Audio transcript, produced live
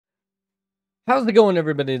How's it going,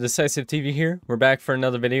 everybody? Decisive TV here. We're back for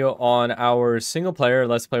another video on our single player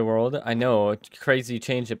Let's Play World. I know, crazy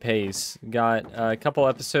change of pace. Got a couple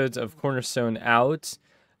episodes of Cornerstone out,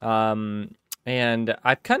 and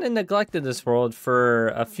I've kind of neglected this world for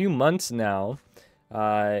a few months now.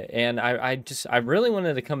 And I really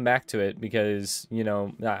wanted to come back to it because, you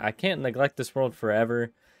know, I can't neglect this world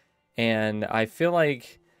forever. And I feel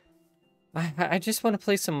like I just want to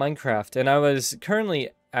play some Minecraft, and I was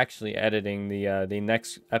currently actually editing the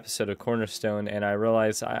next episode of Cornerstone, and I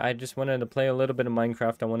realized I just wanted to play a little bit of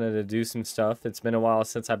Minecraft. I wanted to do some stuff. It's been a while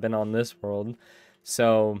since I've been on this world,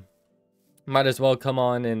 so might as well come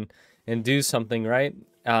on and do something, right?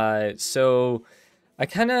 So I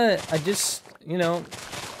just, you know,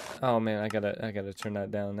 oh man, I gotta turn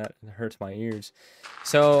that down. That hurts my ears.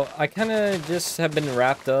 So I kind of just have been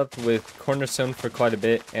wrapped up with Cornerstone for quite a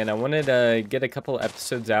bit, and I wanted to get a couple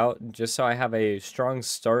episodes out just so I have a strong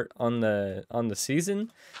start on the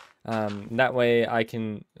season. That way I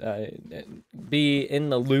can be in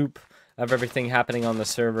the loop of everything happening on the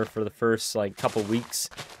server for the first like couple weeks,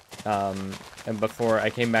 and before I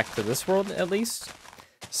came back to this world at least.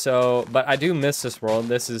 So, but I do miss this world.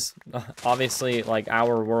 This is obviously like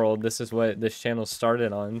our world. This is what this channel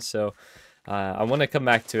started on. So, I want to come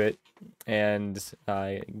back to it and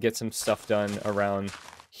get some stuff done around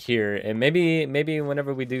here. And maybe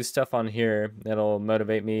whenever we do stuff on here, it'll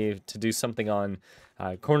motivate me to do something on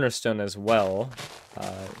Cornerstone as well.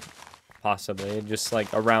 Possibly just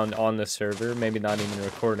like around on the server. Maybe not even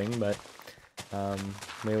recording, but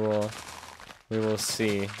we will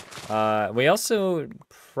see. We also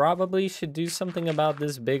probably should do something about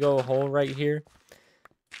this big old hole right here.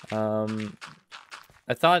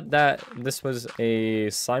 I thought that this was a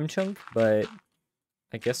slime chunk, but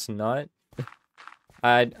I guess not.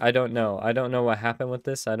 I don't know. I don't know what happened with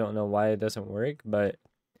this. I don't know why it doesn't work, but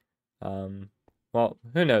well,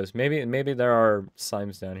 who knows? Maybe there are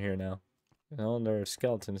slimes down here now. Well, there are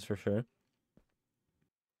skeletons for sure.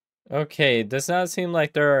 Okay, does not seem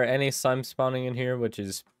like there are any slime spawning in here, which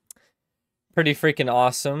is pretty freaking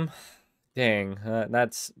awesome. Dang,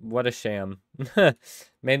 that's what a sham.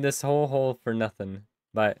 Made this whole hole for nothing.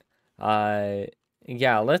 But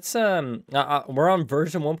yeah, let's we're on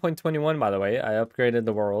version 1.21, by the way. I upgraded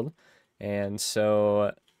the world, and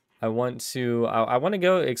so I want to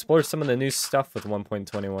go explore some of the new stuff with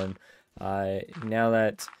 1.21. Now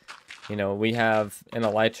that, you know, we have an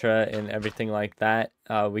elytra and everything like that,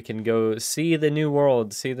 we can go see the new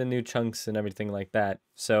world, see the new chunks and everything like that.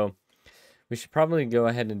 So we should probably go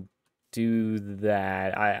ahead and do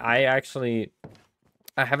that. I actually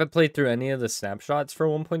haven't played through any of the snapshots for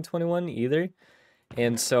 1.21 either.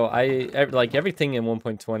 And so like everything in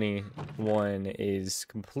 1.21 is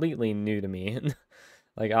completely new to me.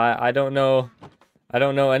 Like I don't know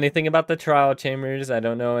anything about the trial chambers. I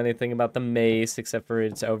don't know anything about the mace except for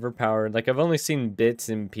it's overpowered. Like I've only seen bits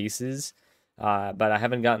and pieces, but I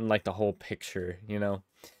haven't gotten like the whole picture, you know.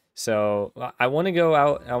 So I want to go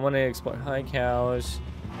out. I want to explore. Hi, cows.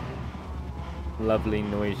 Lovely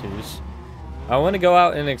noises. I want to go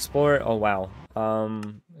out and explore. Oh wow.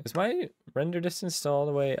 Is my render distance still all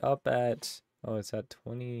the way up at? Oh, it's at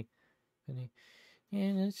 20.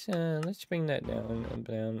 Yeah, let's bring that down and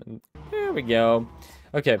down. There we go.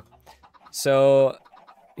 Okay. So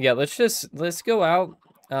yeah, let's go out.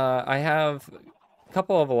 I have a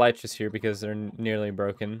couple of elytras here because they're nearly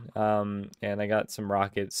broken. And I got some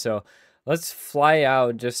rockets. So let's fly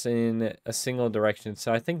out just in a single direction.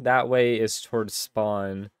 So I think that way is towards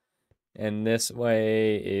spawn, and this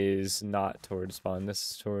way is not towards spawn.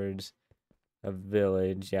 This is towards a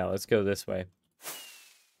village. Yeah, let's go this way.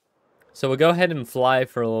 So we'll go ahead and fly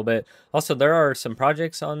for a little bit. Also, there are some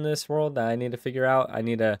projects on this world that I need to figure out. I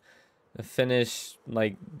need to finish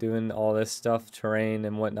like doing all this stuff, terrain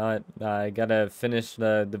and whatnot. I gotta finish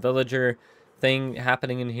the villager thing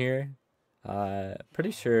happening in here.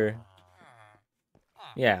 Pretty sure.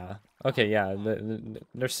 Yeah. Okay. Yeah.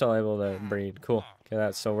 They're still able to breed. Cool. Okay,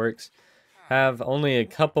 that still works. Have only a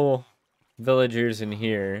couple villagers in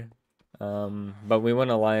here. But we want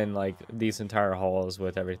to line like these entire halls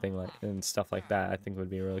with everything like and stuff like that. I think would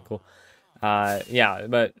be really cool. Yeah,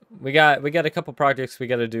 but we got a couple projects we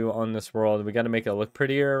got to do on this world. We got to make it look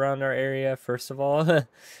prettier around our area first of all,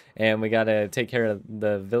 and we got to take care of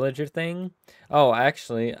the villager thing. Oh,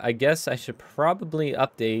 actually, I guess I should probably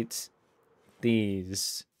update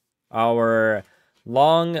these, our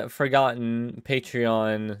long forgotten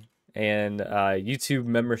Patreon and YouTube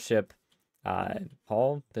membership.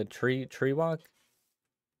 Paul, the tree walk?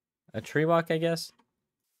 A tree walk, I guess?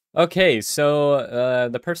 Okay, so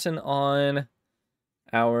the person on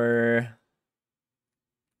our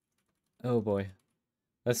Oh boy.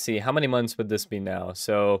 Let's see. How many months would this be now?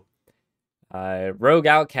 So, Rogue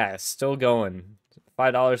Outcast still going.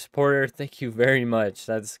 $5 supporter. Thank you very much.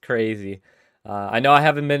 That's crazy. I know I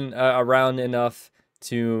haven't been around enough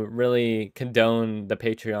to really condone the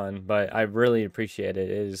Patreon, but I really appreciate it.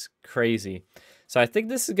 It is crazy. So I think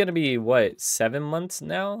this is going to be, what, 7 months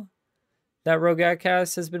now that Rogue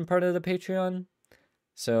Outcast has been part of the Patreon?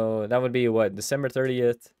 So that would be, what, December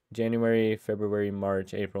 30th, January, February,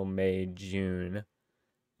 March, April, May, June.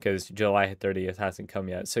 Because July 30th hasn't come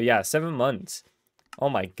yet. So yeah, 7 months. Oh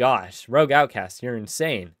my gosh. Rogue Outcast, you're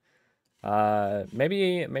insane.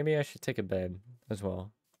 Maybe I should take a bed as well.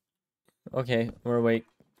 Okay, we're awake.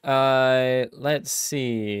 Let's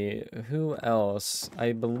see. Who else?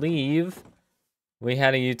 I believe we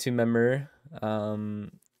had a YouTube member.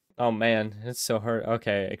 Oh man, it's so hard.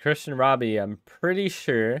 Okay, Christian Robbie, I'm pretty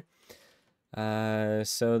sure.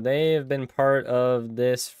 So they have been part of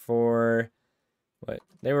this for what?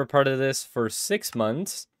 They were part of this for 6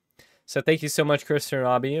 months. So thank you so much, Christian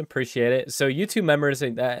Robbie. Appreciate it. So YouTube members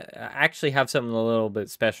that actually have something a little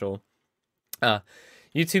bit special.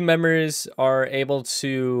 YouTube members are able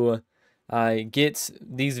to get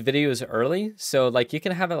these videos early. So like you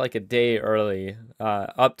can have it like a day early,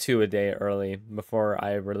 up to a day early before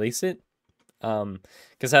I release it.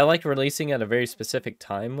 Because I like releasing at a very specific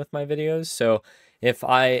time with my videos. So if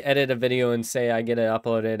I edit a video and say I get it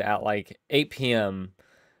uploaded at like 8 p.m.,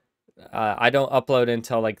 I don't upload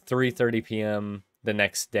until like 3:30 p.m. the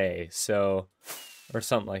next day. So, or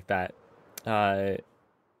something like that.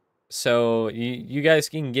 So you guys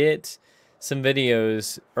can get some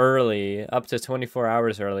videos early, up to 24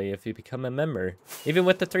 hours early if you become a member, even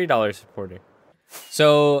with the $3 supporter.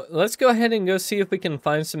 So let's go ahead and go see if we can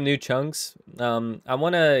find some new chunks. I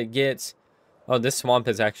want to get... Oh, this swamp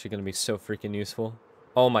is actually going to be so freaking useful.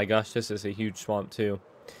 Oh my gosh, this is a huge swamp too.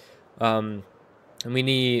 And we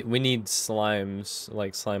need slimes,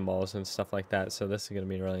 like slime balls and stuff like that. So this is going to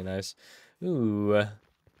be really nice. Ooh,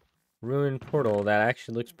 ruined portal. That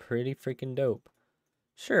actually looks pretty freaking dope.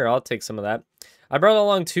 Sure, I'll take some of that. I brought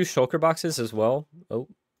along 2 shulker boxes as well. Oh,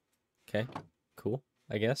 okay, cool,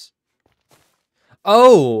 I guess.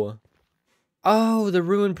 Oh, the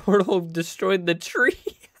ruined portal destroyed the tree.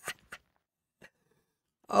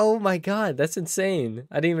 Oh my god, that's insane.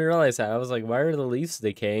 I didn't even realize that. I was like, why are the leaves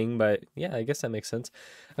decaying? But yeah, I guess that makes sense.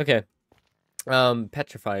 Okay.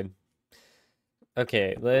 Petrified.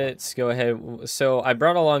 Okay, let's go ahead. So I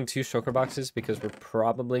brought along 2 shulker boxes because we're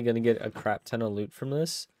probably going to get a crap ton of loot from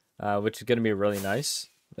this, which is going to be really nice.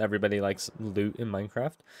 Everybody likes loot in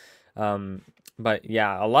Minecraft. But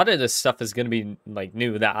yeah, a lot of this stuff is going to be like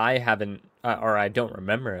new that I haven't, or I don't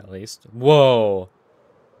remember at least. Whoa.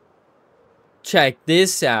 Check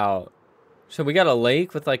this out. So we got a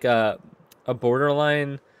lake with like a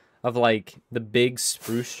borderline of like the big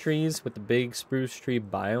spruce trees with the big spruce tree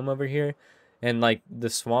biome over here. And like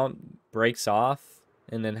the swamp breaks off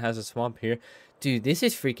and then has a swamp here. Dude, this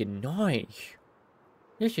is freaking nice.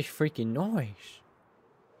 This is freaking nice.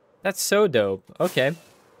 That's so dope. Okay.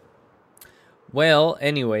 Well,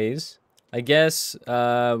 anyways, I guess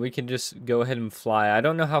we can just go ahead and fly. I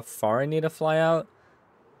don't know how far I need to fly out.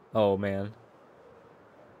 Oh man.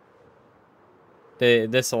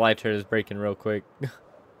 This elytra is breaking real quick.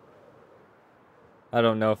 I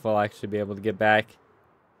don't know if I'll actually be able to get back.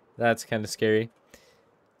 That's kind of scary.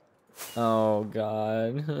 Oh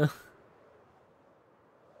god.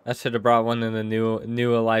 I should have brought one in the new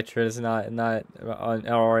elytras, not an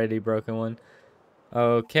already broken one.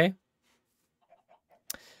 Okay.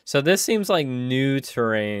 So this seems like new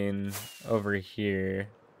terrain over here.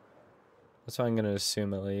 That's what I'm gonna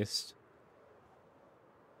assume at least.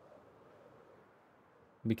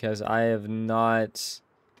 Because I've not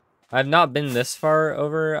been this far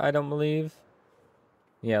over, I don't believe.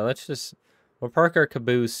 Yeah, we'll park our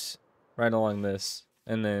caboose right along this,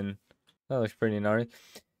 and then that looks pretty gnarly.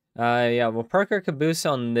 Yeah, we'll park our caboose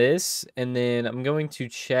on this, and then I'm going to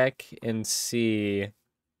check and see,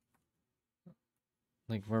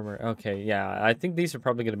 like, where we're... Okay, yeah, I think these are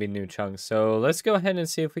probably going to be new chunks. So let's go ahead and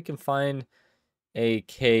see if we can find a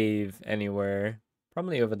cave anywhere.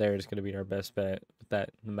 Probably over there is going to be our best bet with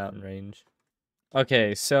the mountain range.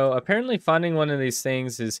 Okay, so apparently finding one of these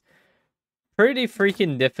things is pretty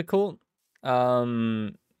freaking difficult.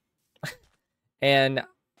 And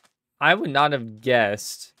I would not have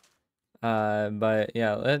guessed. But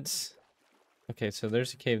yeah, let's... Okay, so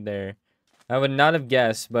there's a cave there. I would not have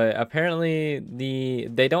guessed, but apparently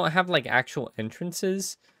they don't have like actual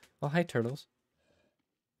entrances. Oh, hi turtles.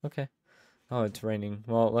 Okay. Oh, it's raining.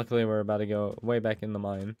 Well, luckily we're about to go way back in the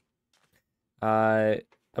mine.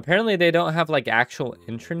 Apparently they don't have like actual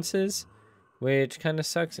entrances. which kind of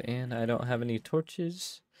sucks, and I don't have any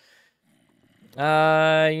torches.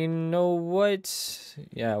 You know what?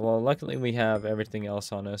 Yeah, well, luckily we have everything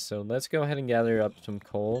else on us, so let's go ahead and gather up some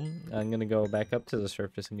coal. I'm gonna go back up to the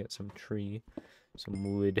surface and get some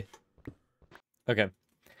some wood. Okay,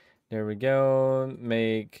 there we go.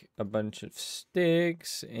 Make a bunch of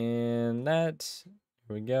sticks, and that.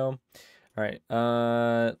 Here we go. All right,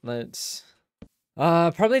 let's...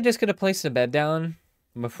 probably just gonna place the bed down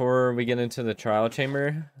before we get into the trial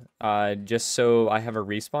chamber, just so I have a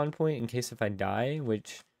respawn point in case if I die,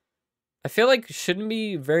 which I feel like shouldn't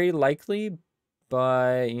be very likely,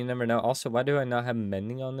 but you never know. Also, why do I not have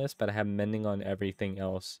mending on this, but I have mending on everything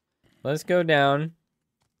else? Let's go down.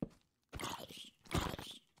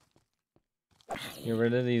 Get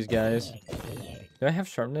rid of these guys. Do I have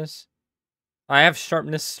sharpness? I have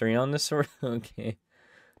sharpness 3 on this sword? Okay.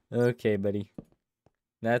 Okay, buddy.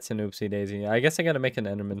 That's an oopsie daisy. I guess I gotta make an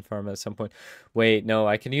Enderman farm at some point. Wait, no,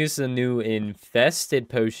 I can use the new infested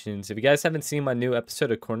potions. If you guys haven't seen my new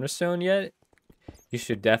episode of Cornerstone yet, you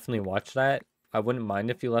should definitely watch that. I wouldn't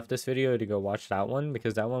mind if you left this video to go watch that one,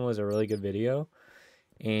 because that one was a really good video.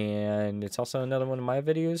 And it's also another one of my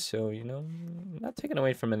videos, so, you know, not taken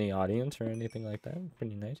away from any audience or anything like that.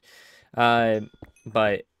 Pretty nice.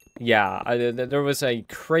 But, yeah, there was a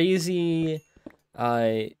crazy...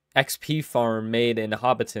 XP farm made in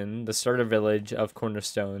Hobbiton, the starter village of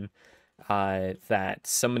Cornerstone, that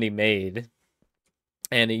somebody made,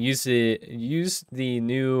 and it used the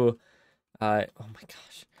new oh my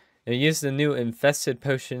gosh, it used the new infested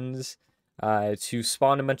potions to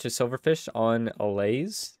spawn a bunch of silverfish on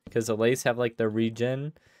allays, because allays have like the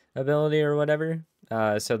regen ability or whatever,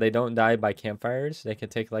 so they don't die by campfires. They can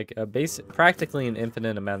take like a practically an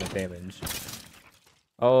infinite amount of damage.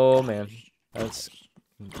 Oh man, that's...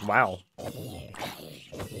 Wow.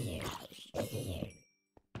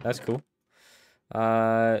 That's cool.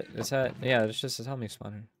 Is that... Yeah, it's just a zombie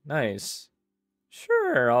spawner. Nice.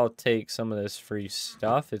 Sure, I'll take some of this free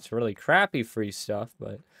stuff. It's really crappy free stuff,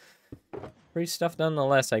 but free stuff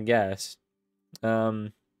nonetheless, I guess.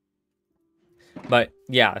 But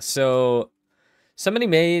yeah, so somebody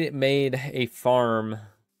made a farm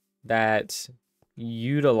that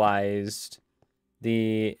utilized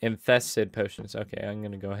the infested potions. Okay, I'm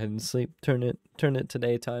gonna go ahead and sleep. Turn it to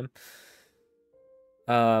daytime.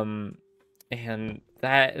 And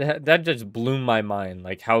that just blew my mind,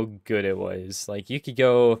 like how good it was. Like you could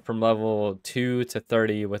go from level 2 to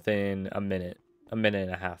 30 within a minute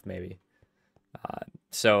and a half maybe.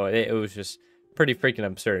 So it was just pretty freaking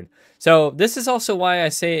absurd. So this is also why I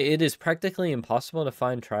say it is practically impossible to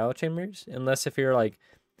find trial chambers, unless if you're like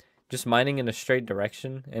just mining in a straight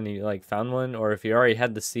direction and you like found one, or if you already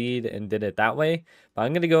had the seed and did it that way. But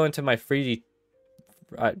I'm gonna go into my cheaty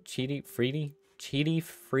free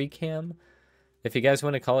cam, if you guys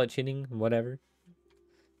want to call it cheating, whatever.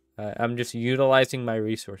 I'm just utilizing my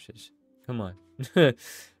resources. Come on.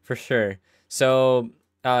 For sure. So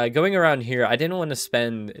going around here, I didn't want to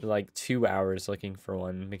spend like 2 hours looking for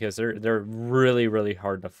one, because they're really, really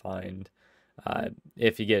hard to find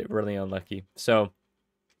if you get really unlucky. So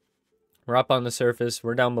we're up on the surface.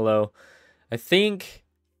 We're down below. I think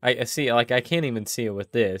I see, like, I can't even see it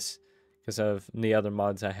with this because of the other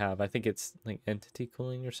mods I have. I think it's like entity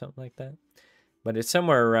cooling or something like that. But it's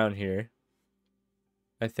somewhere around here,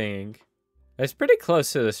 I think. It's pretty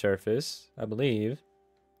close to the surface, I believe.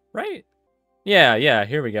 Right? Yeah,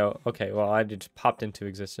 here we go. Okay, well, I just popped into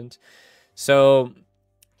existence. So,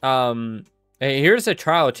 hey, here's a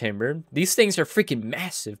trial chamber. These things are freaking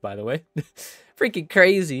massive, by the way. Freaking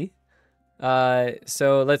crazy.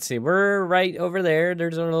 So let's see. We're right over there.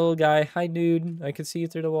 There's our little guy. Hi, dude. I can see you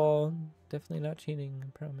through the wall. Definitely not cheating, I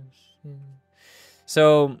promise. Yeah.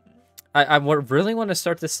 So I really want to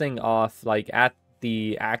start this thing off like at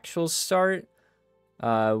the actual start,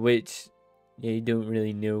 which you don't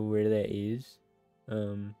really know where that is.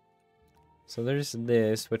 So there's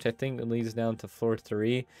this, which I think leads down to floor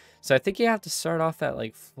 3. So I think you have to start off at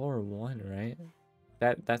like floor 1, right?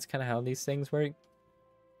 That's kind of how these things work.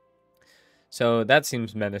 So that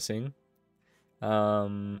seems menacing.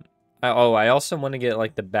 I also want to get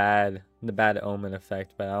like the bad omen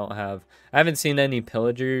effect, but I haven't seen any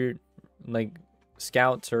pillager like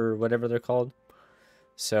scouts or whatever they're called.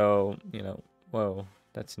 So, you know, whoa,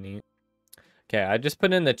 that's neat. Okay, I just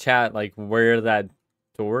put in the chat like where that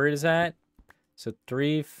door is at. So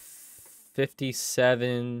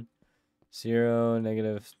 357 0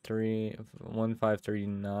 negative 3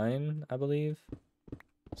 1539, I believe.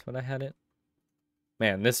 That's what I had it.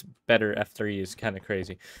 Man, this better F3 is kind of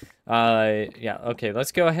crazy. Yeah, okay,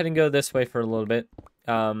 let's go ahead and go this way for a little bit.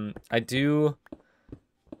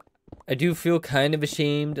 I do feel kind of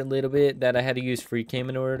ashamed a little bit that I had to use free cam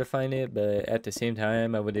in order to find it, but at the same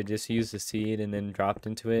time, I would have just used the seed and then dropped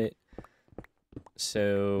into it.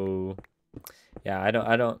 So, yeah, I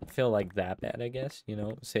don't feel like that bad, I guess, you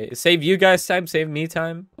know. Save you guys time, save me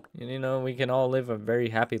time. And, you know, we can all live a very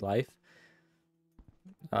happy life.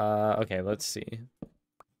 Okay, let's see.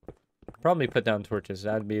 Probably put down torches.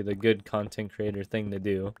 That'd be the good content creator thing to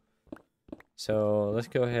do. So, let's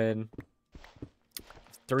go ahead.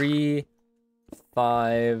 3,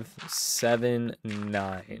 5, 7,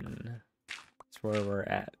 9. That's where we're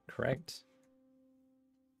at, correct?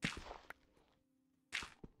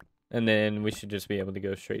 And then we should just be able to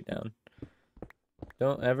go straight down.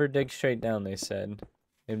 Don't ever dig straight down, they said.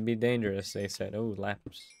 It'd be dangerous, they said. Oh,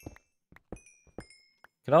 laps.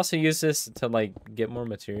 Could also use this to, like, get more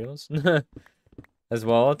materials. As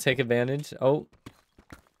well, take advantage. Oh.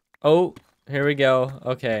 Oh, here we go.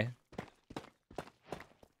 Okay.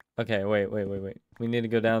 Okay, wait. We need to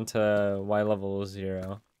go down to Y level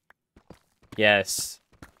 0. Yes.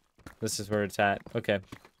 This is where it's at. Okay.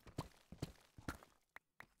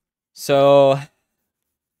 So,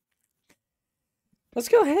 let's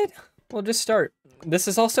go ahead. We'll just start. This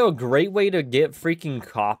is also a great way to get freaking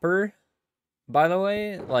copper, by the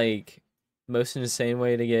way. Like, most insane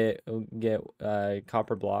way to get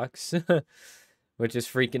copper blocks. Which is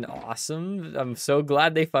freaking awesome. I'm so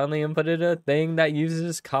glad they finally inputted a thing that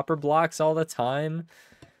uses copper blocks all the time.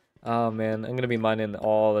 Oh man, I'm gonna be mining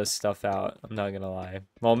all this stuff out. I'm not gonna lie.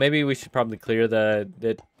 Well, maybe we should probably clear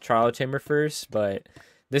the trial chamber first, but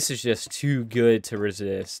this is just too good to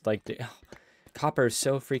resist. Like, copper is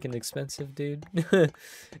so freaking expensive, dude.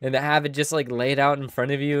 And to have it just like laid out in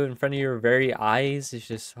front of you, in front of your very eyes, is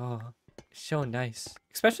just, oh, it's so nice.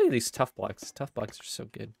 Especially these tough blocks. Tough blocks are so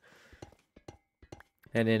good.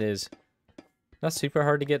 And it is not super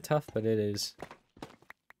hard to get tough, but it is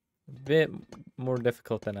a bit more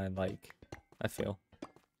difficult than I'd like, I feel.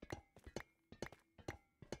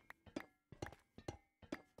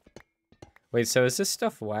 Wait, so is this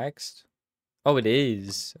stuff waxed? Oh, it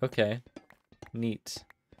is. Okay. Neat.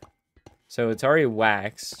 So it's already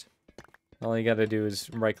waxed. All you gotta do is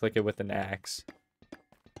right-click it with an axe.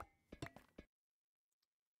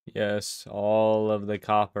 Yes, all of the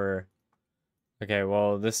copper. Okay,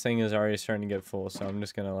 well, this thing is already starting to get full, so I'm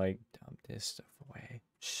just gonna, like, dump this stuff away.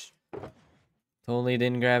 Shh. Totally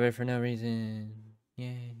didn't grab it for no reason.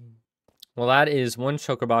 Yay. Well, that is one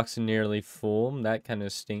shulker box nearly full. That kind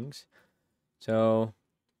of stinks. So,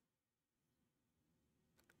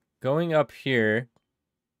 going up here,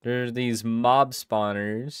 there's these mob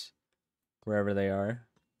spawners, wherever they are.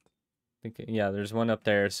 Yeah, there's one up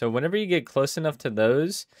there. So, whenever you get close enough to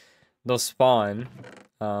those, they'll spawn.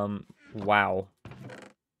 Wow.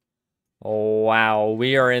 Oh, wow.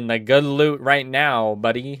 We are in the good loot right now,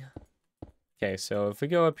 buddy. Okay, so if we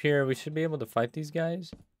go up here, we should be able to fight these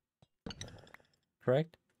guys.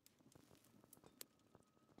 Correct?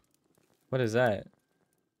 What is that?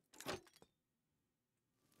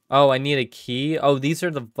 Oh, I need a key. Oh, these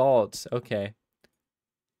are the vaults. Okay.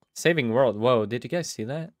 Saving world. Whoa, did you guys see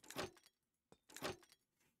that?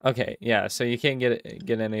 Okay, yeah, so you can't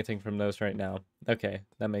get anything from those right now. Okay,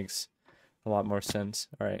 that makes a lot more sense.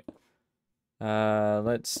 All right.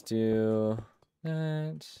 Let's do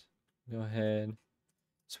that. Go ahead.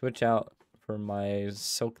 Switch out for my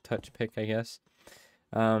silk touch pick, I guess.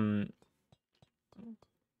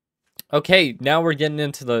 Okay, now we're getting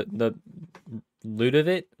into the root of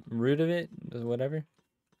it, whatever.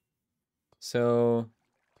 So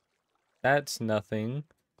that's nothing.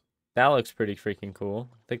 That looks pretty freaking cool.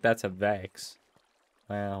 I think that's a Vex.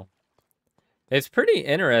 Wow. It's pretty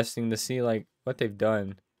interesting to see, like, what they've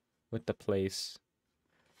done with the place.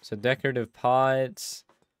 So decorative pots,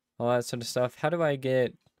 all that sort of stuff. How do I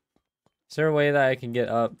get... Is there a way that I can get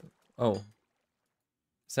up? Oh.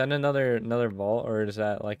 Is that another vault, or is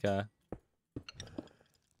that like a...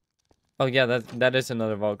 Oh yeah, that is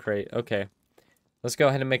another vault crate. Okay. Let's go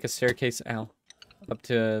ahead and make a staircase, ow, up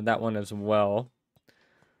to that one as well.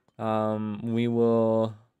 We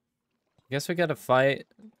will... I guess we gotta fight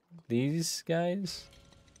these guys.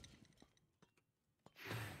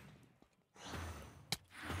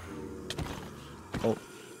 Oh.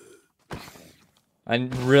 I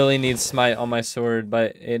really need smite on my sword,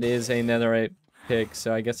 but it is a netherite pick,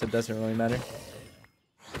 so I guess it doesn't really matter.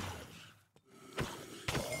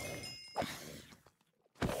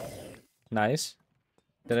 Nice.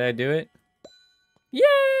 Did I do it?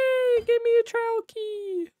 Yay! Give me a trial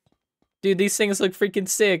key! Dude, these things look freaking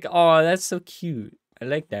sick. Oh, that's so cute. I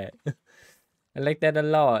like that. I like that a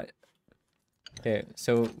lot. Okay,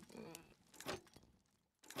 so...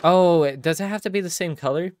 Oh, does it have to be the same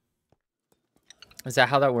color? Is that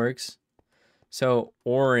how that works? So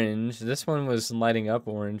orange, this one was lighting up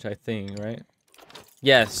orange, I think, right?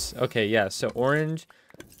 Yes. Okay, yeah. So orange.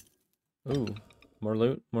 Ooh, more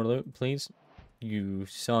loot, please. You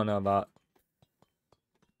son of a.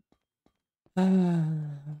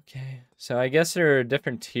 Okay. So I guess there are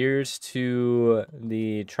different tiers to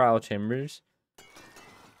the trial chambers.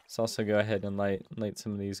 Let's also go ahead and light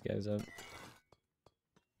some of these guys up.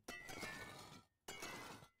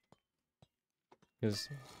 Because,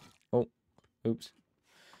 oh, oops.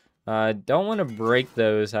 Don't want to break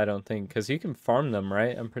those, I don't think, because you can farm them,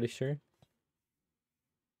 right? I'm pretty sure.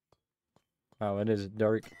 Wow, it is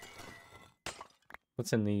dark.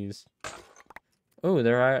 What's in these? Oh,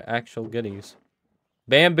 there are actual goodies.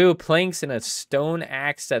 Bamboo planks and a stone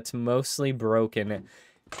axe that's mostly broken.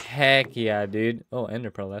 Heck yeah, dude. Oh,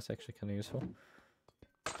 ender pearl, that's actually kind of useful.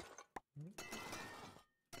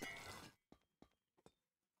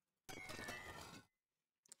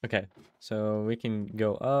 Okay, so we can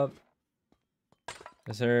go up.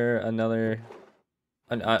 Is there another...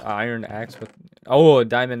 An iron axe with... Oh, a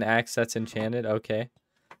diamond axe that's enchanted. Okay.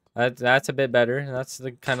 That's a bit better. That's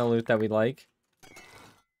the kind of loot that we like.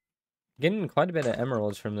 Getting quite a bit of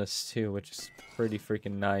emeralds from this too, which is pretty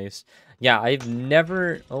freaking nice. Yeah, I've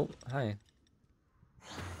never... Oh, hi.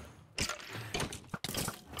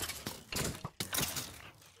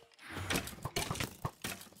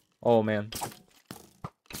 Oh, man.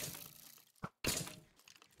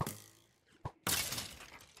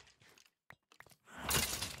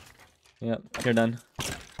 Yep, you're done.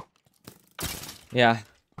 Yeah.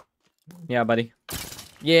 Yeah, buddy.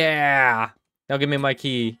 Yeah! Now give me my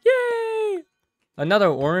key. Yay! Another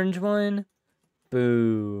orange one?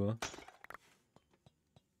 Boo.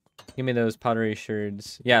 Give me those pottery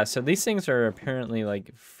sherds. Yeah, so these things are apparently,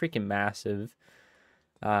 like, freaking massive.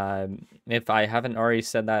 If I haven't already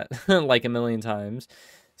said that, like, a million times.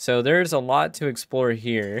 So there's a lot to explore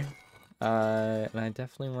here. And I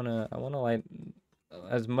definitely I want to light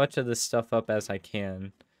as much of this stuff up as I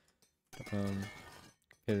can.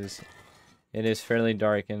 Because it is fairly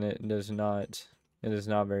dark and it is not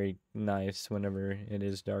very nice whenever it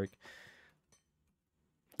is dark.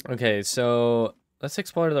 Okay, so let's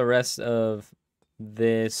explore the rest of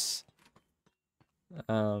this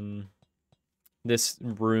this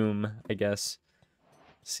room, I guess.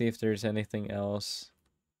 See if there's anything else.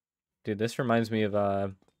 Dude, this reminds me of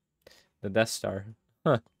the Death Star.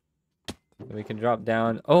 Huh. We can drop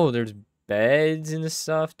down. Oh, there's beds and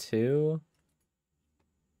stuff too.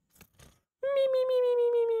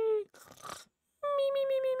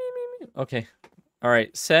 Okay.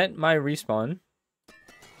 Alright, set my respawn.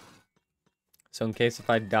 So in case if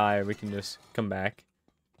I die, we can just come back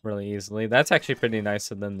really easily. That's actually pretty nice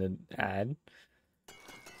of them to add.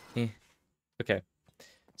 Okay.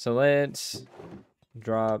 So let's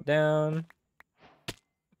drop down.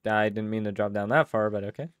 I didn't mean to drop down that far, but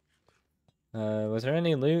okay. Was there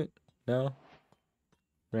any loot? No?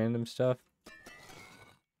 Random stuff?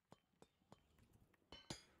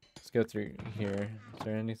 Let's go through here. Is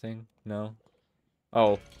there anything? No?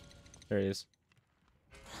 Oh, there it is.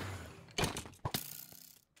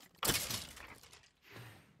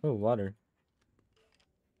 Oh, water.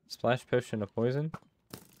 Splash potion of poison.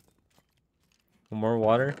 More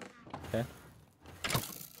water. Okay.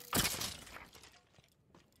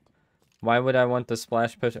 Why would I want the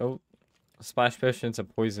splash potion? Oh, splash potion's a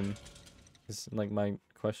poison. Is like my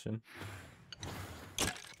question.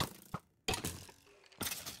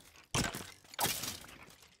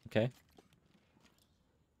 Okay.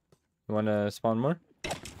 You want to spawn more?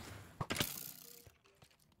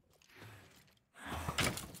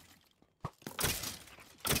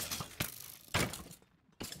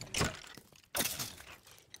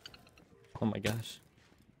 Oh my gosh.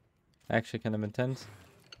 Actually kind of intense.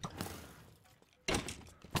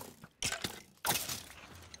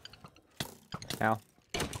 Ow.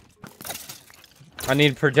 I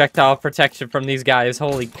need projectile protection from these guys.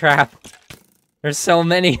 Holy crap. There's so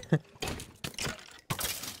many.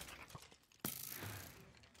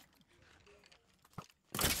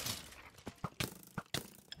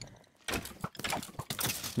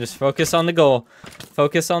 Just focus on the goal.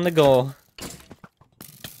 Focus on the goal.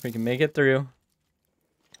 We can make it through.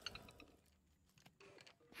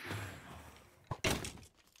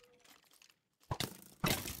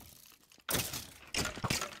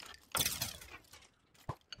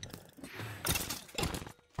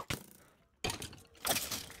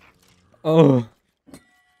 Oh.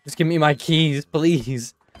 Just give me my keys,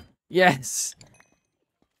 please. Yes.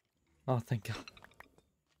 Oh, thank God.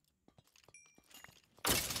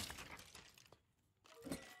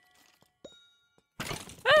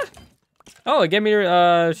 Oh, it gave me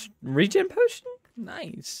regen potion?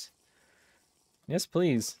 Nice. Yes,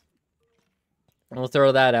 please. We'll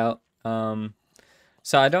throw that out.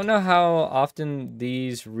 So I don't know how often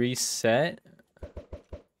these reset.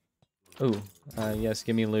 Ooh, yes,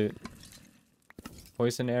 give me loot.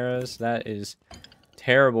 Poison arrows, that is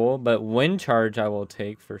terrible, but wind charge I will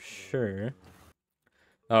take for sure.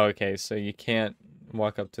 Oh, okay, so you can't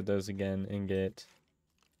walk up to those again and get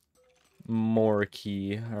more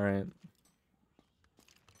key. All right.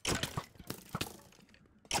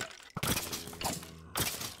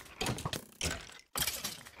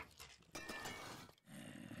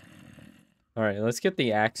 All right, let's get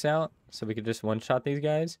the axe out so we could just one-shot these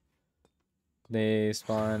guys. They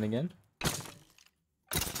spawn again.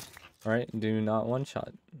 All right, do not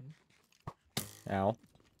one-shot. Ow.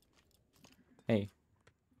 Hey,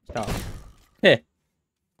 stop. Heh.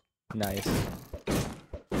 Nice.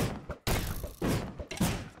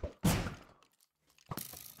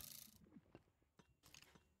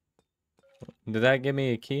 Did that give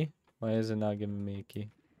me a key? Why is it not giving me a key?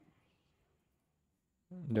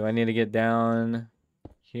 Do I need to get down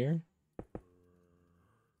here?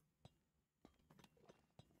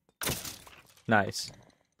 Nice.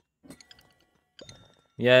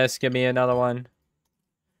 Yes, give me another one.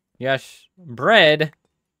 Yes, bread.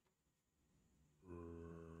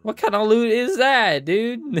 What kind of loot is that,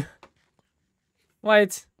 dude?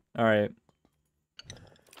 What? All right.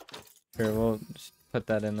 Here, we'll just put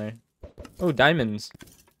that in there. Oh, diamonds.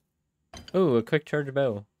 Oh, a quick charge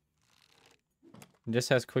bow. It just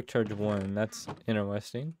has quick charge 1. That's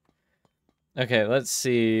interesting. Okay, let's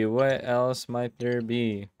see. What else might there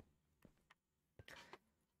be?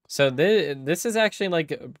 So this is actually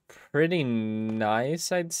like pretty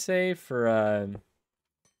nice, I'd say, for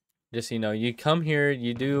just, you know, you come here,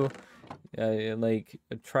 you do like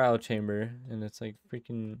a trial chamber, and it's like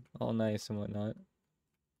freaking all nice and whatnot.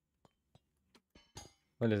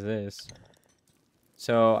 What is this?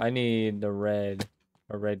 So I need a red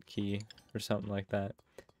key or something like that.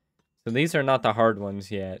 So these are not the hard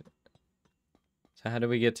ones yet. So how do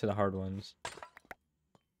we get to the hard ones?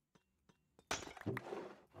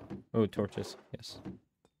 Oh, torches. Yes.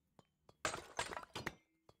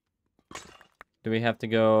 Do we have to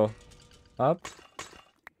go up?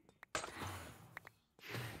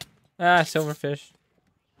 Ah, silverfish.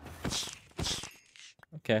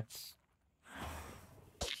 Okay.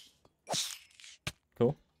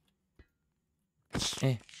 Cool.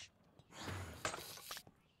 Eh.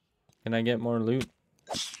 Can I get more loot?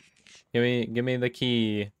 Give me the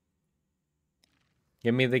key.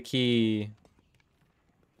 Give me the key.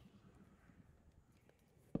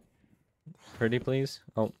 Pretty please?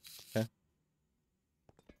 Oh, okay.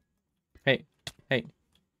 Hey. Hey.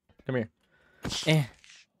 Come here. Eh.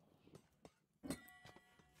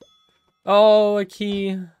 Oh, a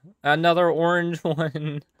key. Another orange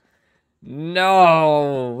one.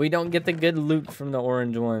 No, we don't get the good loot from the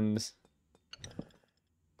orange ones.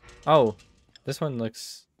 Oh, this one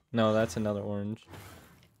looks... No, that's another orange.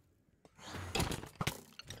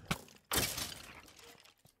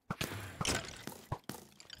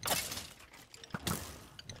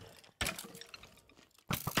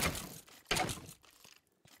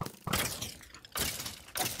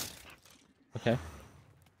 Okay.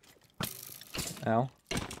 Ow.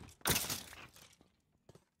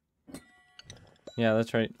 Yeah,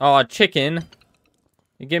 that's right. Oh, a chicken.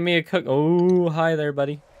 You give me a cook. Oh, hi there,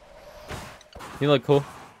 buddy. You look cool.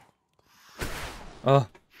 Oh.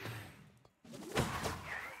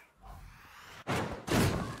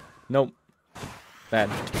 Nope.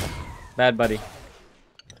 Bad. Bad, buddy.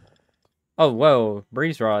 Oh, whoa.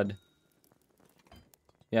 Breeze rod.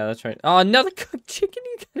 Yeah, that's right. Oh, another cooked chicken?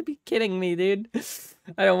 You gotta be kidding me, dude.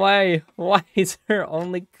 I don't... Why is there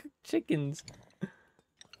only cooked chickens?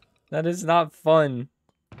 That is not fun.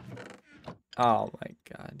 Oh my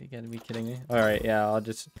god, you gotta be kidding me. Alright, yeah, I'll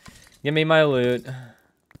just... Give me my loot.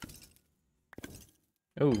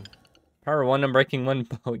 Ooh. Power 1, I'm breaking 1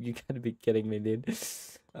 boat. You gotta be kidding me, dude.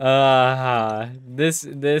 This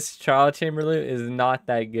trial chamber loot is not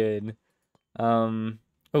that good. Oh,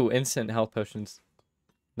 instant health potions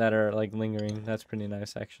that are like lingering. That's pretty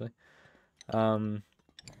nice, actually.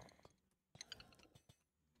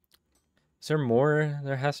 Is there more?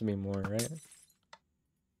 There has to be more, right?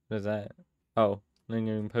 What is that? Oh,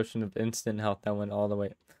 lingering potion of instant health that went all the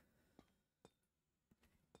way.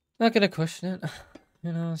 Not gonna question it.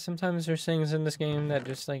 You know, sometimes there's things in this game that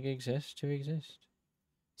just like exist to exist.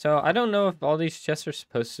 So I don't know if all these chests are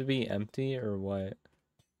supposed to be empty or what.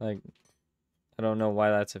 Like, I don't know why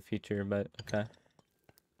that's a feature, but okay.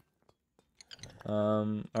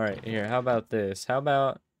 All right, here. How about this? How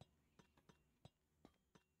about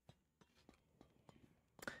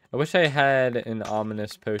I wish I had an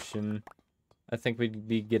ominous potion. I think we'd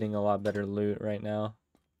be getting a lot better loot right now.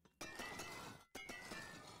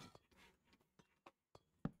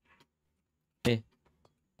 Eh.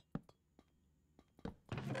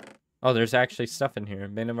 Oh, there's actually stuff in here.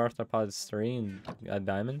 Bane of Arthropods 3 and a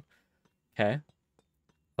diamond. Okay.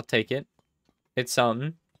 I'll take it. It's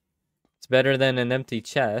something. It's better than an empty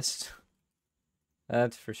chest.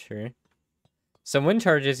 That's for sure. Some wind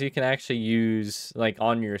charges you can actually use like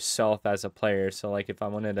on yourself as a player. So like if I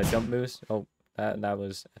wanted a jump boost. Oh, that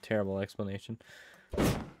was a terrible explanation.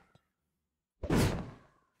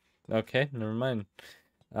 Okay, never mind.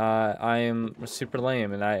 I am super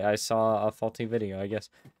lame and I saw a faulty video, I guess.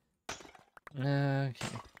 Okay.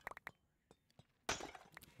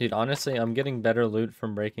 Dude, honestly, I'm getting better loot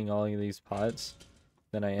from breaking all of these pots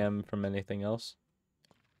than I am from anything else.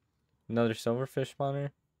 Another silverfish spawner.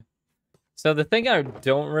 So the thing I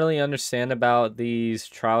don't really understand about these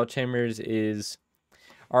trial chambers is,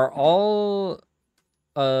 are all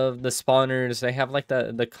of the spawners, they have like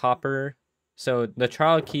the copper. So the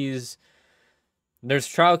trial keys, there's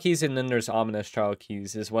trial keys and then there's ominous trial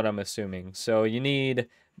keys is what I'm assuming. So you need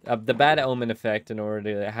the bad omen effect in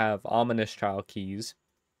order to have ominous trial keys.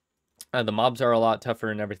 The mobs are a lot tougher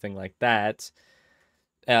and everything like that.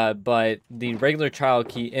 But the regular trial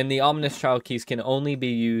key and the ominous trial keys can only be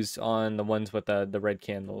used on the ones with the red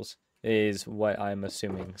candles is what I'm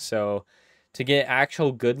assuming. So to get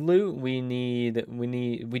actual good loot, we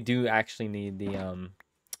do actually need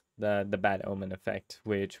the bad omen effect,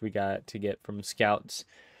 which we got to get from scouts.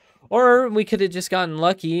 Or we could have just gotten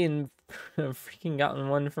lucky and freaking gotten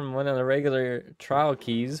one from one of the regular trial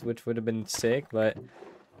keys, which would have been sick, but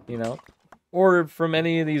you know, or from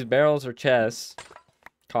any of these barrels or chests.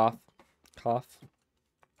 Cough. Cough.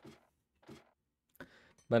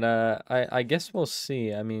 But I guess we'll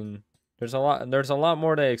see. I mean, there's a lot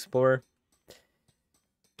more to explore.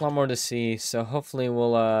 A lot more to see. So hopefully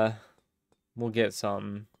we'll get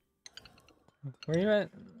something. Where you at?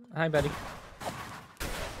 Hi, buddy.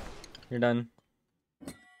 You're done.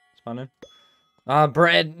 Spawning. Ah,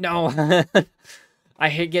 bread. No. I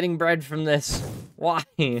hate getting bread from this. Why?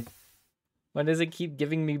 Why does it keep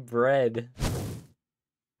giving me bread?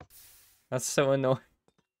 That's so annoying.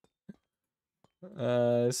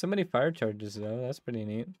 So many fire charges though. That's pretty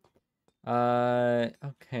neat.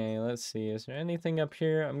 Okay, let's see. Is there anything up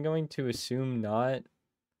here? I'm going to assume not.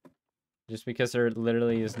 Just because there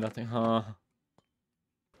literally is nothing. Huh.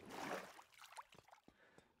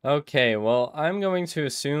 Okay, well, I'm going to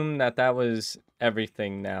assume that that was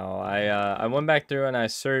everything now. I went back through and I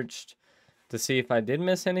searched to see if I did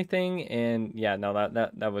miss anything, and yeah, no,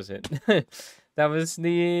 that was it. That was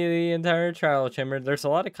the entire trial chamber. There's a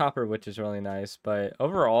lot of copper, which is really nice, but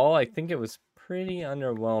overall, I think it was pretty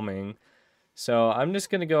underwhelming. So I'm just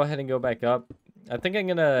gonna go ahead and go back up. I think I'm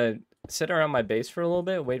gonna sit around my base for a little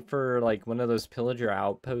bit, wait for like one of those pillager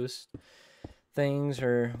outpost things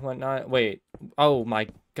or whatnot. Wait, oh my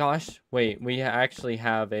gosh, wait, we actually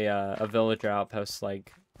have a villager outpost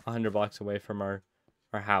like 100 blocks away from our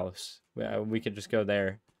house. We could just go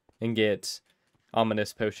there and get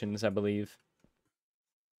ominous potions, I believe.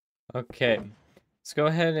 Okay, let's go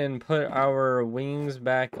ahead and put our wings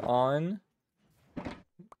back on.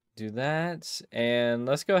 Do that, and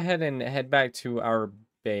let's go ahead and head back to our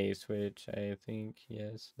base, which I think,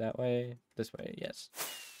 yes, that way, this way, yes.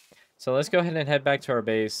 So let's go ahead and head back to our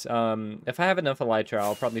base. If I have enough elytra,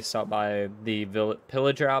 I'll probably stop by the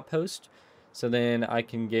pillager outpost, so then I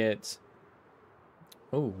can get...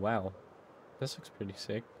 Oh, wow. This looks pretty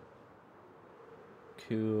sick.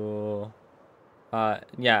 Cool.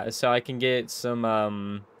 Yeah, so I can get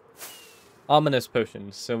some, ominous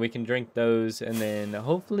potions, so we can drink those and then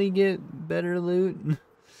hopefully get better loot.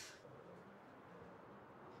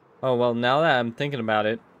 Oh, well, now that I'm thinking about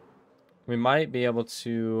it, we might be able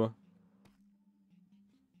to...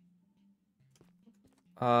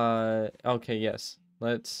 Okay, yes.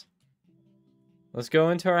 Let's go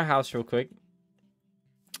into our house real quick.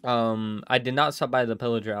 I did not stop by the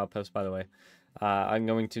pillager outpost, by the way. I'm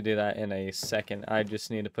going to do that in a second. I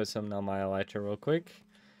just need to put something on my elytra real quick.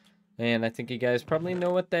 And I think you guys probably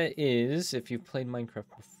know what that is if you've played Minecraft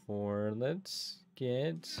before. Let's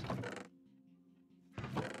get...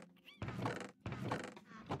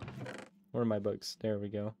 Where are my books? There we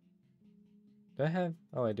go. Do I have...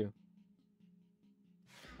 Oh, I do.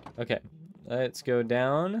 Okay, let's go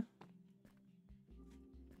down.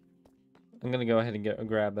 I'm gonna go ahead and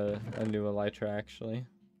grab a new elytra, actually.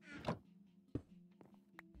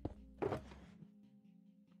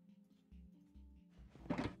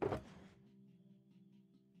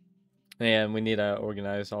 And we need to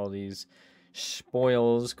organize all these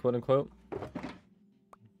spoils, quote unquote.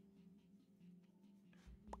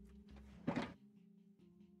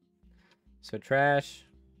 So trash,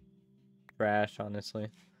 honestly.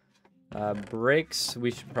 Bricks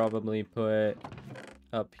we should probably put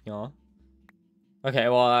up here. Okay,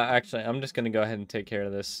 well, actually, I'm just gonna go ahead and take care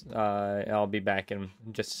of this. I'll be back in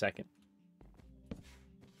just a second.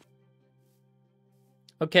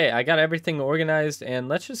 Okay, I got everything organized, and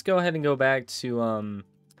let's just go ahead and go back to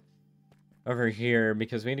over here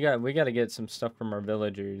because we got to get some stuff from our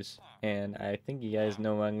villagers, and I think you guys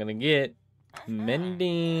know what I'm gonna get.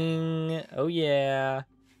 Mending. Oh yeah.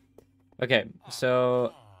 Okay,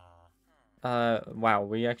 so wow,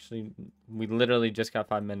 we literally just got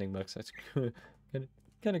 5 mending books. That's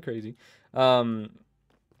kind of crazy.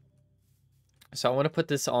 So I want to put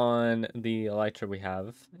this on the elytra we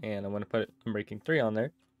have, and I want to put Unbreaking 3 on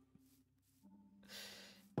there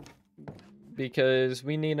because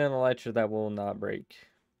we need an elytra that will not break.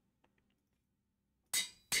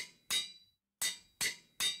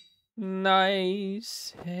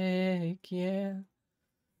 Nice. Heck yeah.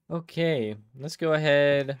 Okay, let's go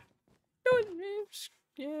ahead.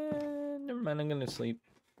 Yeah, never mind. I'm gonna sleep.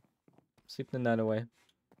 Sleep the night away.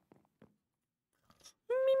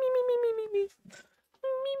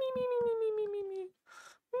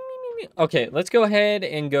 Okay, let's go ahead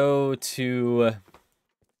and go to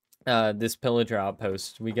this pillager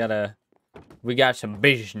outpost. We got some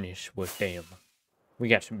business with them. We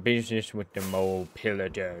got some business with them old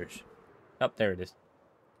pillagers. Oh, there it is.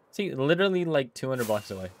 See, literally like 200 blocks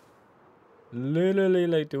away. Literally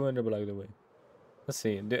like 200 blocks away. Let's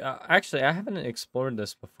see. Actually, I haven't explored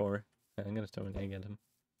this before. I'm gonna throw an egg at him.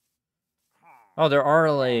 Oh, there are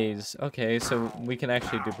allays. Okay, so we can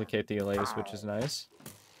actually duplicate the allays, which is nice.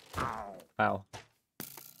 Wow.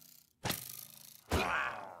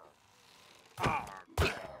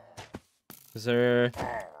 Is there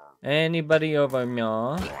anybody over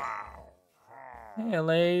here? Hey,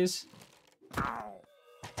 allays.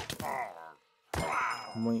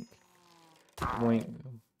 Wink. Wink.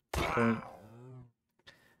 Wink.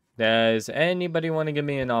 Does anybody want to give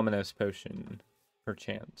me an ominous potion?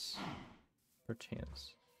 Perchance.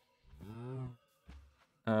 Perchance.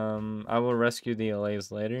 I will rescue the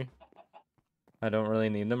allays later. I don't really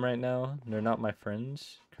need them right now. They're not my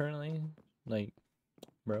friends currently. Like,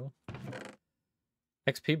 bro.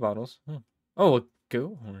 XP bottles. Oh, a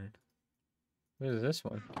goat horn. What is this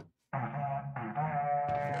one?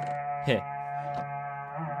 Heh.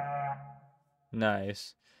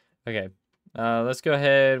 Nice. Okay. Let's go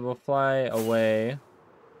ahead. We'll fly away.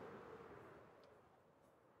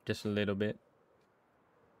 Just a little bit.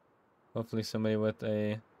 Hopefully somebody with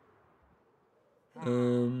a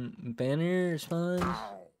banner spawns.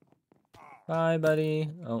 Bye, buddy.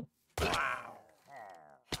 Oh.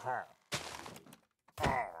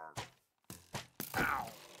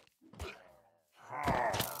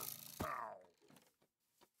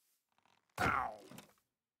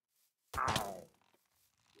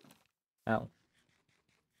 Ow.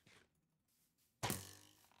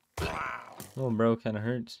 Little bro kind of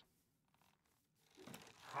hurts.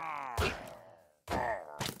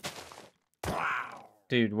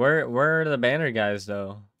 Dude, where are the banner guys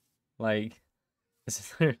though? Like,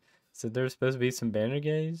 is there supposed to be some banner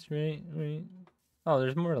guys, right? Right. Oh,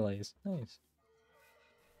 there's more allays. Nice.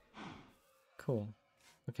 Cool.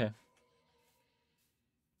 Okay.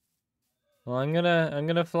 Well, I'm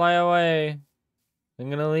gonna fly away. I'm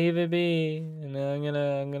gonna leave it be, and then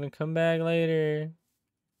I'm gonna come back later.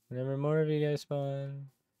 Whenever more of you guys spawn,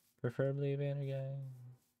 preferably a banner guy.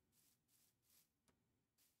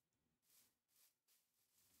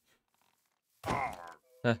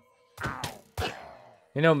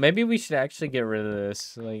 You know, maybe we should actually get rid of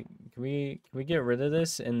this. Like, can we get rid of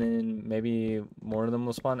this, and then maybe more of them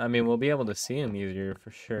will spawn? I mean, we'll be able to see them easier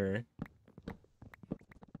for sure.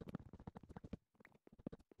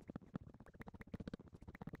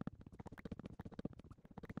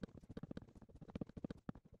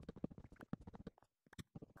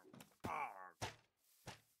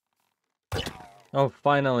 Oh,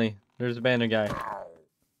 finally. There's a banner guy.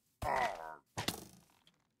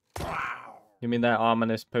 Give me that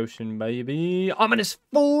ominous potion, baby. Ominous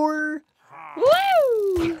 4!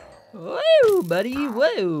 Woo! Woo, buddy.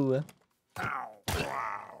 Woo!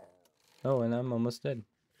 Oh, and I'm almost dead.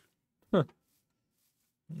 Huh.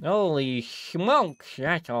 Holy smokes,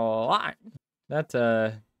 that's a lot.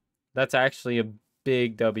 That's actually a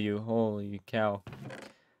big W. Holy cow.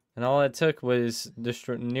 And all it took was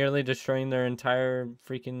nearly destroying their entire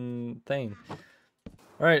freaking thing.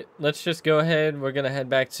 Alright, let's just go ahead. We're going to head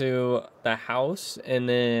back to the house. And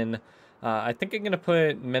then I think I'm gonna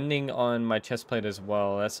put mending on my chest plate as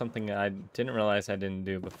well. That's something I didn't realize I didn't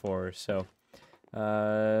do before. So,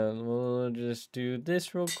 we'll just do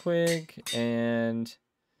this real quick, and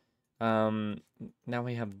now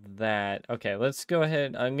we have that. Okay, let's go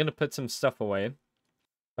ahead. I'm gonna put some stuff away.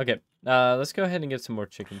 Okay, let's go ahead and get some more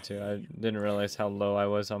chicken too. I didn't realize how low I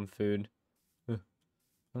was on food.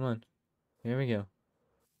 Come on, here we go.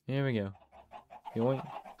 Here we go. Yoink.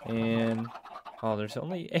 And oh, there's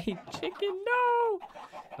only 8 chicken. No!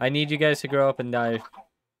 I need you guys to grow up and die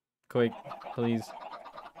quick, please.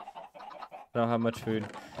 I don't have much food.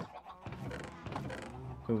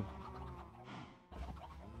 Ooh.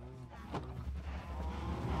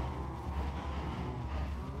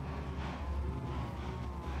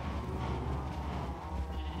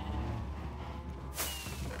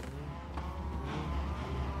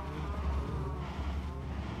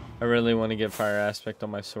 I really want to get fire aspect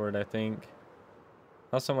on my sword, I think.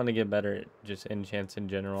 I also want to get better at just enchants in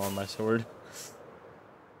general on my sword.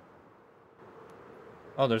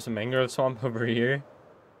 Oh, there's a mangrove swamp over here.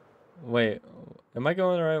 Wait, am I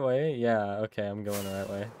going the right way? Yeah, okay, I'm going the right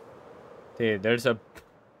way. Dude, there's a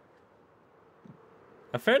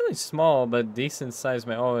fairly small but decent sized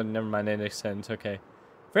oh, never mind, it extends, okay.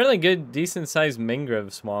 Fairly good, decent sized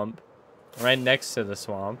mangrove swamp right next to the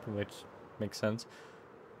swamp, which makes sense.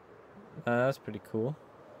 That's pretty cool.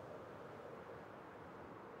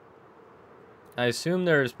 I assume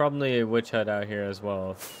there's probably a witch hut out here as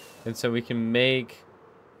well. And so we can make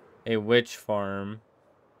a witch farm.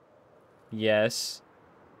 Yes.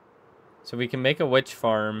 So we can make a witch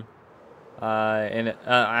farm. And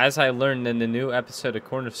as I learned in the new episode of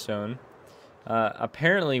Cornerstone,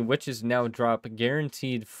 apparently witches now drop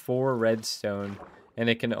guaranteed 4 redstone. And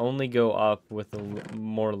it can only go up with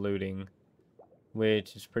more looting,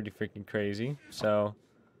 which is pretty freaking crazy. So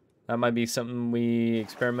that might be something we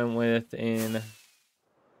experiment with in...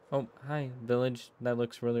 Oh, hi, village. That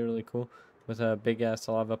looks really, really cool. With a big-ass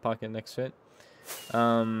lava pocket next to it.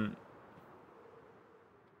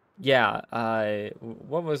 Yeah,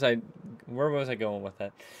 where was I going with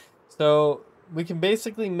that? So, we can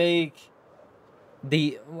basically make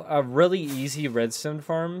a really easy redstone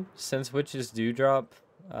farm, since witches do drop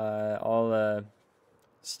all the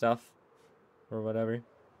stuff. Or whatever.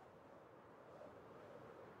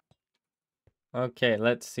 Okay,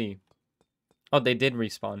 let's see. Oh, they did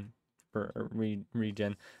respawn for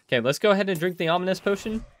regen. Okay, let's go ahead and drink the ominous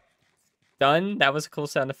potion. Done. That was a cool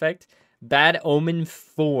sound effect. Bad Omen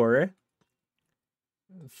 4.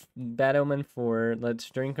 Bad Omen 4. Let's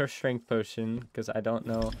drink our strength potion, because I don't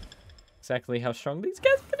know exactly how strong these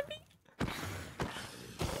guys are gonna be.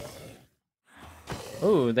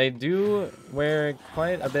 Oh, they do wear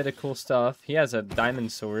quite a bit of cool stuff. He has a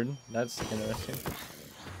diamond sword. That's interesting.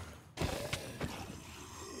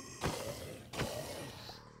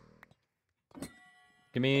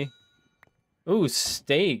 Give me... Ooh,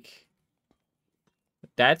 steak.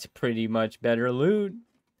 That's pretty much better loot.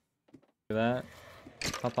 Look at that.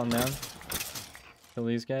 Hop on down. Kill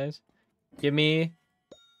these guys. Give me...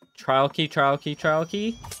 Trial key, trial key, trial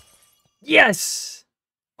key. Yes!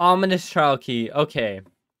 Ominous trial key. Okay.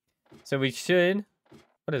 So we should...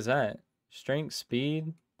 What is that? Strength,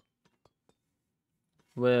 speed.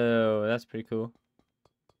 Whoa, that's pretty cool.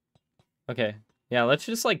 Okay. Yeah, let's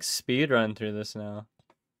just like speed run through this now.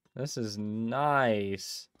 This is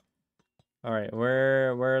nice. Alright,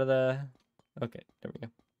 where are the... Okay, there we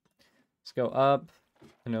go. Let's go up.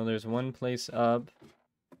 I know there's one place up.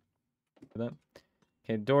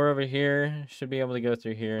 Okay, door over here. Should be able to go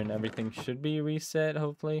through here and everything should be reset,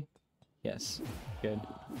 hopefully. Yes. Good.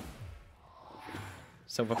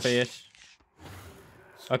 Silverfish.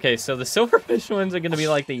 Okay, so the silverfish ones are going to be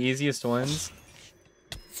like the easiest ones.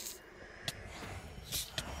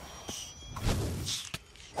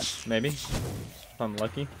 Maybe. If I'm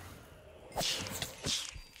lucky.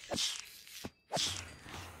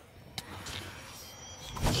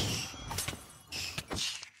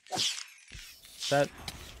 Is that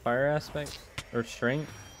fire aspect? Or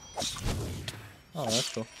strength? Oh,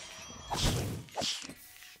 that's cool.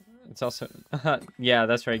 It's also... yeah,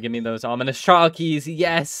 that's right. Give me those ominous trial keys.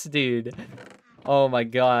 Yes, dude. Oh my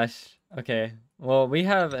gosh. Okay. Well, we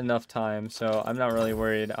have enough time, so I'm not really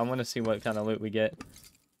worried. I want to see what kind of loot we get.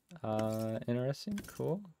 Interesting.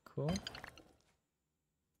 Cool. Cool.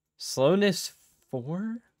 Slowness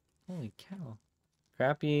 4? Holy cow.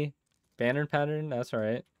 Crappy banner pattern. That's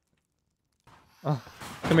alright. Oh,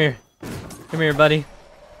 come here. Come here, buddy.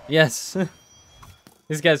 Yes.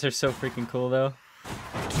 These guys are so freaking cool, though.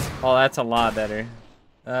 Oh, that's a lot better.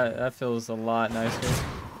 That feels a lot nicer.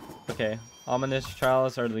 Okay. Ominous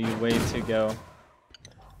trials are the way to go.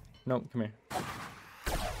 No, come here.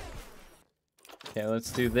 Okay,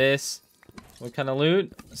 let's do this. What kind of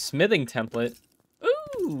loot? Smithing template.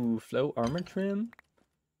 Ooh, float armor trim.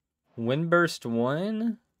 Windburst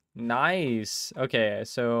 1. Nice. Okay,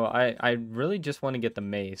 so I really just want to get the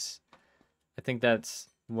mace. I think that's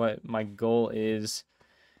what my goal is.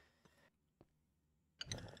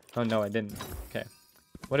 Oh, no, I didn't. Okay.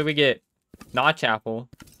 What did we get? Notch apple.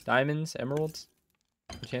 Diamonds, emeralds.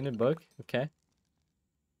 Enchanted book. Okay.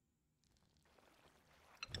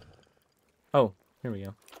 Oh, here we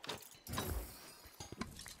go.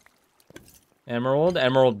 Emerald.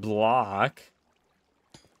 Emerald block.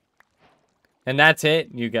 And that's it?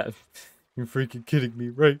 You got... You're freaking kidding me,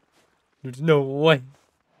 right? There's no way.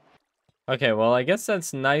 Okay, well, I guess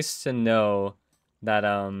that's nice to know that,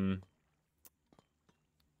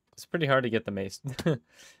 it's pretty hard to get the mace.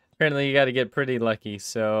 Apparently, you gotta get pretty lucky,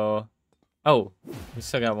 so... Oh, we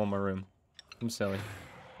still got one more room. I'm silly.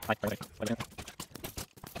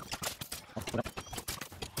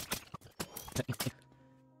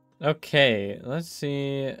 Okay, let's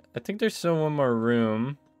see. I think there's still one more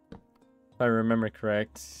room. If I remember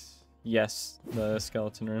correct. Yes, the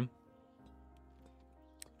skeleton room.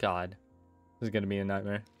 God. This is gonna be a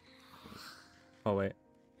nightmare. Oh, wait.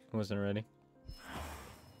 I wasn't ready.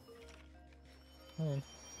 Hold on.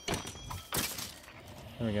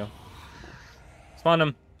 There we go. Spawn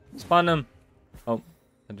him! Spawn him! Oh,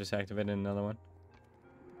 I just activated another one.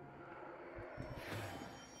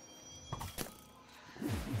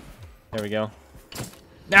 There we go.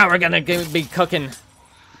 Now we're gonna be cooking!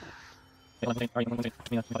 Holy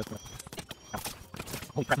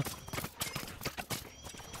crap.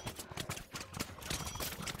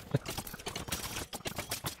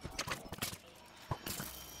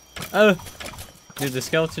 Oh! Dude, the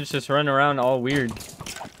skeletons just run around all weird.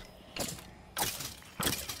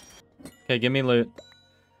 Okay, give me loot.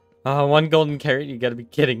 One golden carrot, you gotta be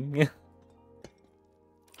kidding.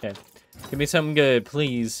 Okay. Give me something good,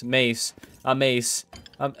 please. Mace. A mace.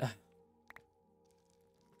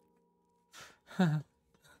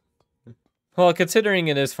 Well, considering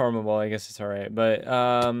it is farmable, I guess it's alright. But,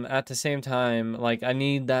 at the same time, like, I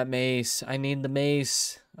need that mace. I need the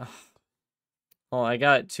mace. Well, I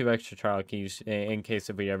got 2 extra trial keys in case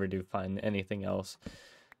if we ever do find anything else.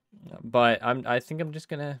 But I think I'm just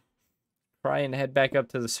gonna try and head back up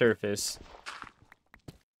to the surface.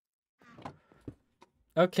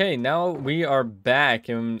 Okay, now we are back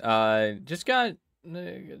and just got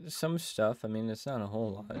some stuff. I mean, it's not a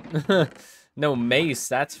whole lot. No mace,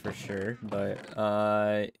 that's for sure.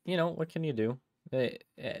 But you know, what can you do?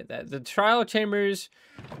 The trial chambers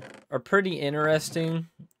are pretty interesting.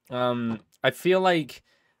 I feel like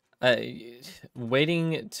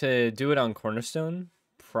waiting to do it on Cornerstone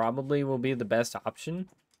probably will be the best option.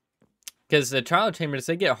 Because the trial chambers,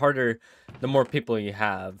 they get harder the more people you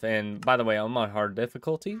have. And by the way, I'm on hard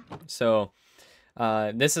difficulty. So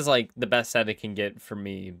this is like the best that it can get for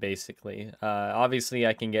me, basically. Obviously,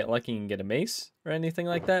 I can get lucky and get a mace or anything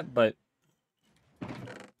like that. But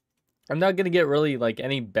I'm not going to get really like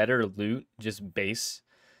any better loot. Just base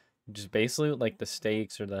loot, like the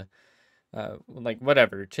steaks or the... like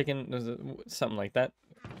whatever, chicken, something like that.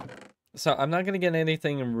 So I'm not gonna get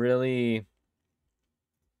anything really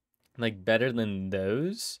like better than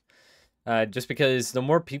those, just because the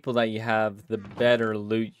more people that you have, the better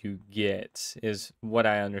loot you get, is what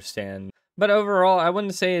I understand. But overall, I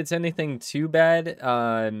wouldn't say it's anything too bad.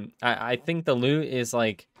 I think the loot is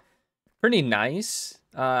like pretty nice.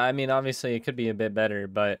 I mean, obviously it could be a bit better,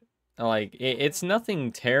 but like it's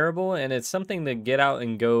nothing terrible, and it's something to get out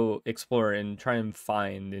and go explore and try and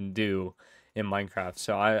find and do in Minecraft.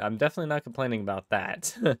 So I'm definitely not complaining about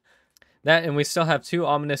that. That, and we still have 2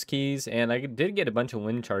 ominous keys, and I did get a bunch of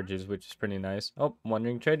wind charges, which is pretty nice. Oh,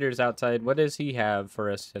 Wandering Trader's outside. What does he have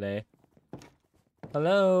for us today?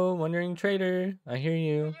 Hello, Wandering Trader. I hear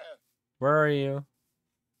you. Where are you?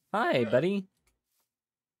 Hi, buddy.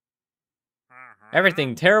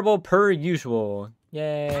 Everything terrible per usual.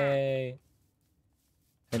 Yay.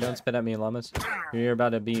 Hey, don't spit at me, llamas. You're about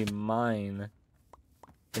to be mine.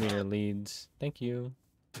 Give me your leads. Thank you.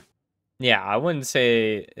 Yeah, I wouldn't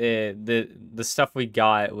say the stuff we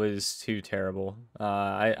got was too terrible.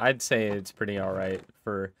 I'd say it's pretty alright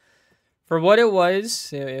for what it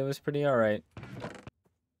was. It was pretty alright.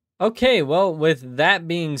 Okay, well, with that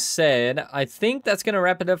being said, I think that's going to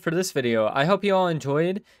wrap it up for this video. I hope you all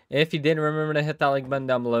enjoyed. If you did, remember to hit that like button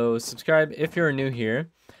down below. Subscribe if you're new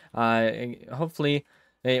here. Hopefully,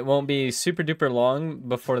 it won't be super duper long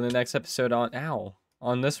before the next episode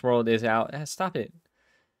on this world is out. Stop it.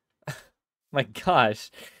 My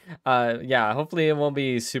gosh. Yeah, hopefully it won't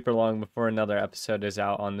be super long before another episode is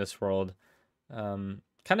out on this world. Kind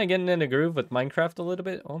of getting in a groove with Minecraft a little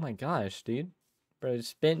bit. Oh my gosh, dude. Bro,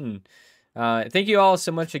 spitting. Thank you all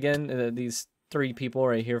so much again, these 3 people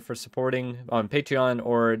right here, for supporting on Patreon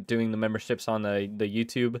or doing the memberships on the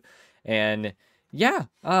YouTube. And yeah,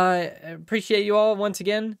 appreciate you all once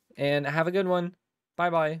again, and have a good one.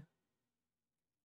 Bye-bye.